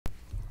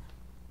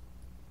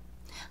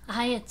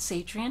Hi, it's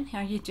Adrienne. How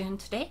are you doing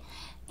today?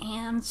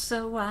 And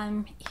so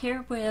I'm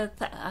here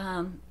with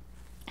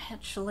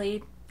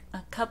actually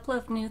a couple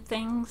of new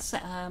things.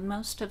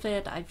 Most of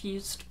it I've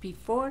used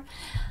before,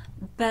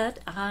 but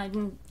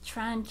I'm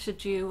trying to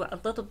do a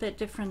little bit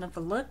different of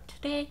a look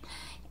today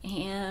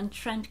and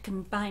trying to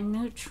combine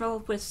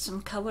neutral with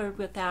some color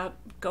without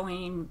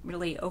going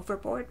really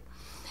overboard.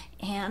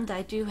 And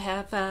I do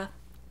have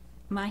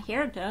my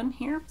hair done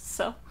here,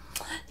 so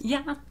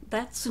yeah,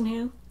 that's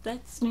new.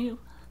 That's new.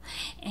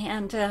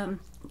 And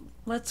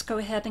let's go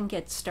ahead and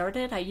get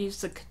started. I use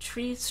the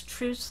Catrice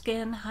True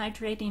Skin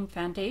Hydrating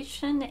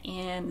Foundation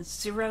in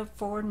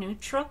 04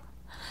 Neutral.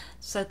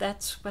 So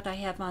that's what I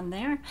have on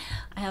there.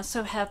 I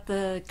also have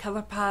the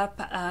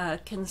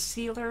Colourpop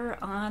concealer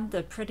on,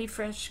 the Pretty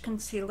Fresh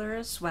concealer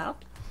as well.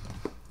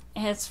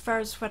 As far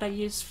as what I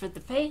use for the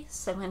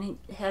face, I went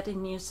ahead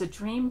and used the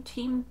Dream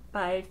Team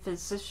by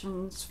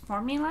Physicians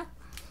Formula.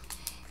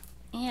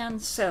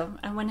 And so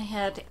I went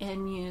ahead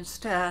and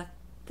used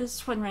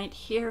this one right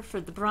here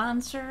for the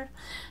bronzer,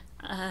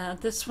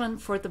 this one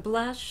for the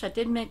blush. I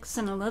did mix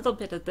in a little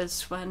bit of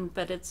this one,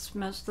 but it's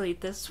mostly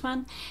this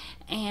one,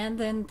 and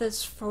then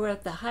this for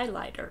the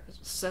highlighter.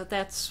 So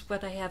that's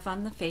what I have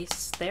on the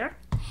face there.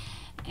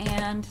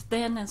 And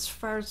then as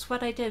far as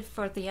what I did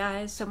for the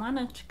eyes, I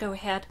wanted to go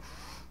ahead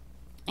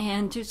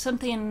and do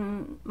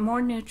something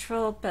more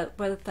neutral but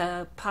with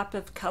a pop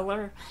of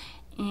color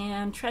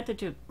and try to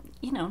do,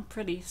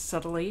 pretty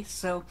subtly.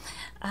 So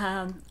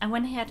I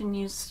went ahead and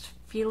used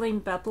Feeling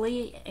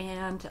Bubbly,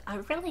 and I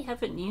really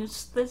haven't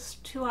used this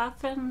too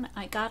often.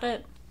 I got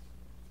it,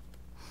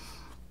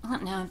 I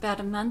don't know, about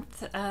a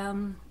month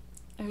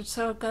or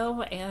so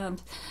ago,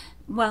 and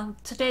well,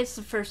 today's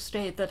the first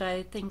day that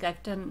I think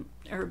I've done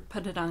or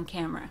put it on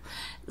camera.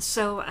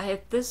 So I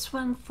have this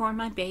one for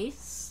my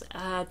base,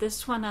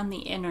 this one on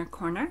the inner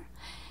corner,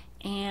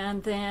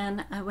 and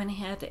then I went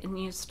ahead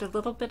and used a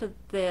little bit of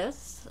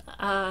this,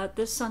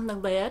 this on the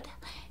lid,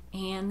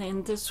 and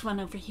then this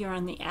one over here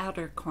on the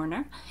outer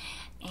corner.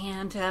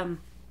 And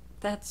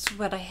that's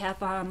what I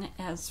have on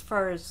as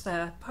far as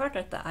part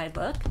of the eye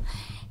look.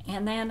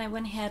 And then I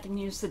went ahead and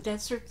used the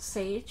Desert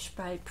Sage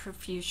by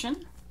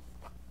Profusion.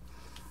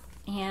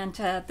 And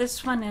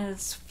this one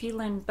is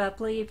Feelin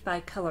Bubbly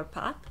by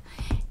Colourpop.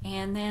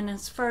 And then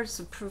as far as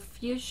the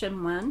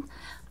Profusion one,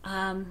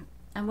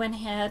 I went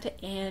ahead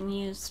and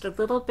used a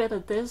little bit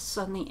of this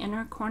on the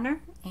inner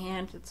corner,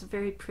 and it's a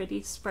very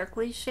pretty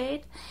sparkly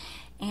shade.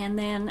 And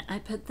then I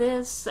put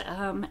this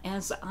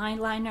as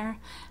eyeliner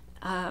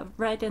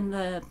right in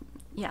the,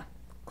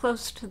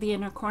 close to the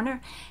inner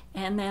corner.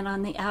 And then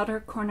on the outer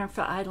corner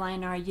for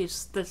eyeliner, I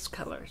used this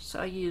color. So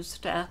I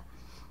used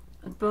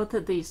both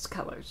of these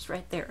colors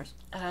right there,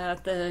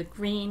 the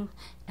green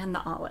and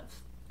the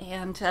olive.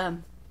 And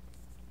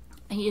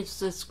I used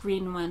this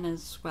green one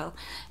as well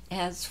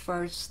as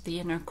far as the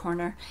inner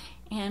corner,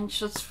 and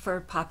just for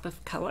a pop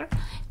of color.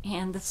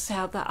 And this is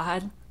how the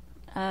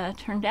eye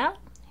turned out.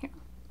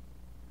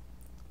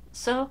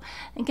 So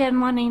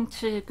again, wanting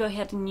to go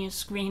ahead and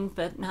use green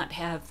but not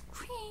have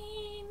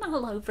green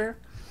all over.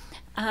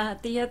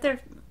 The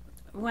other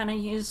one I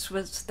used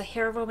was the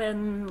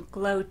Heroine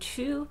Glow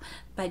 2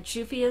 by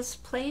Juvia's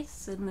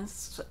Place, and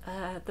this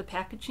the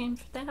packaging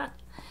for that.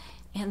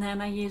 And then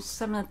I used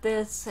some of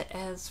this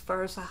as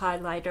far as a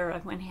highlighter. I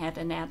went ahead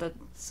and added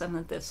some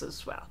of this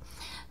as well.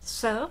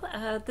 So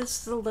this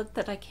is the look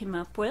that I came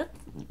up with.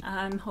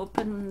 I'm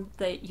hoping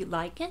that you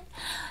like it.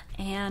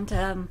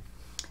 And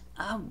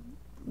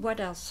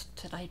what else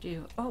did I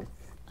do? Oh,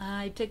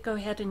 I did go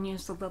ahead and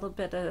use a little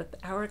bit of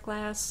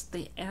Hourglass,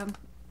 the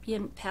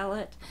Ambient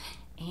palette,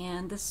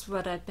 and this is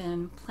what I've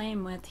been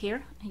playing with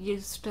here. I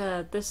used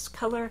this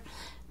color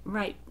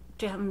right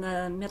down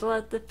the middle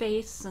of the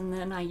face, and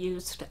then I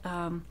used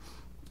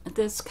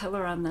this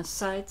color on the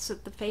sides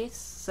of the face.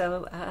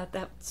 So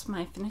that's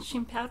my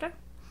finishing powder.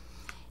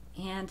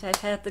 And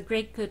I've had the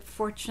great good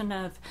fortune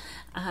of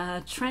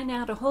trying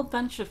out a whole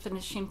bunch of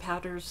finishing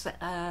powders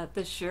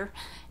this year,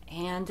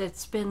 and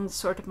it's been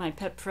sort of my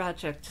pet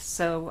project,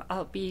 so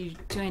I'll be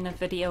doing a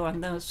video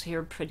on those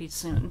here pretty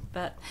soon.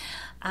 But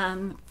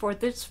for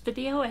this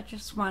video, I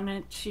just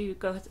wanted to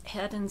go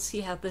ahead and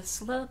see how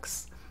this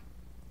looks.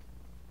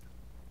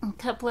 A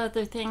couple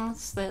other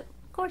things that,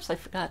 of course, I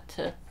forgot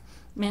to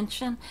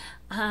mention.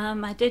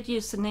 I did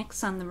use the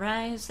NYX on the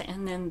Rise,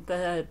 and then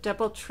the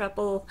Double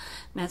Trouble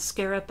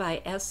Mascara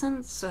by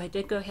Essence, so I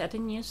did go ahead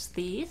and use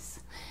these.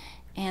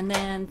 And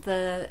then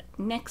the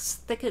NYX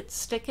Thick It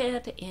Stick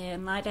It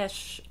in Light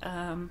Ash,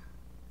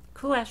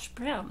 Cool Ash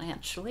Brown,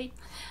 actually,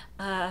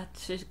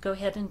 to go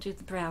ahead and do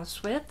the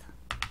brows with.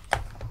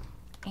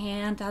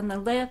 And on the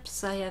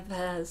lips, I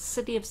have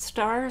City of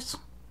Stars.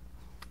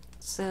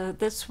 So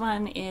this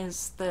one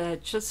is the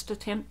Just a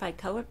Tint by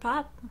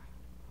Colourpop.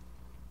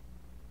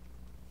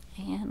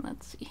 And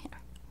let's see here.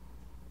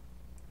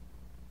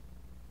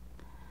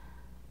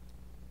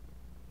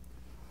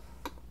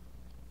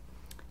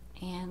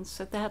 And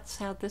so that's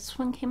how this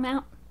one came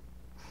out.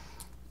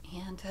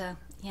 And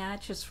yeah, I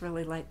just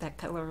really like that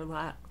color a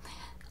lot.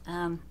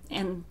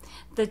 And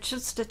the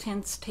Just a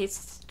Tints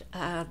taste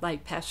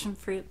like passion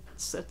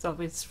fruits. It's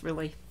always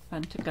really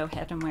fun to go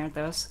ahead and wear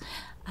those.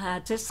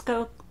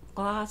 Disco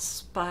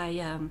Gloss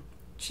by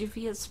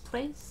Juvia's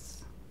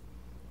Place.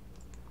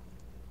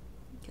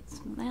 Get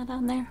some of that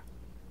on there.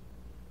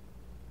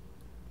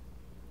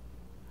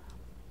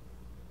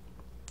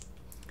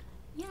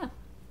 Yeah,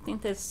 I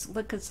think this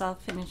look is all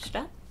finished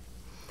up.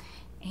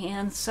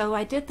 And so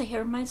I did the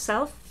hair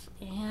myself,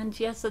 and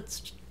yes,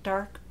 it's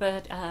dark,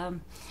 but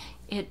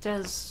it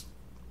does,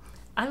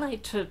 I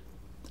like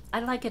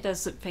it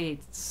as it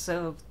fades,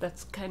 so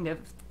that's kind of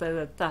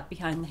the thought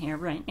behind the hair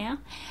right now.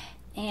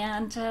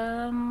 And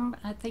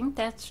I think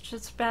that's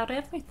just about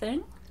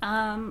everything.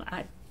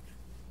 I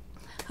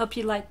hope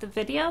you liked the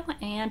video,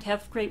 and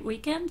have a great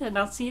weekend, and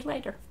I'll see you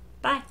later.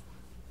 Bye.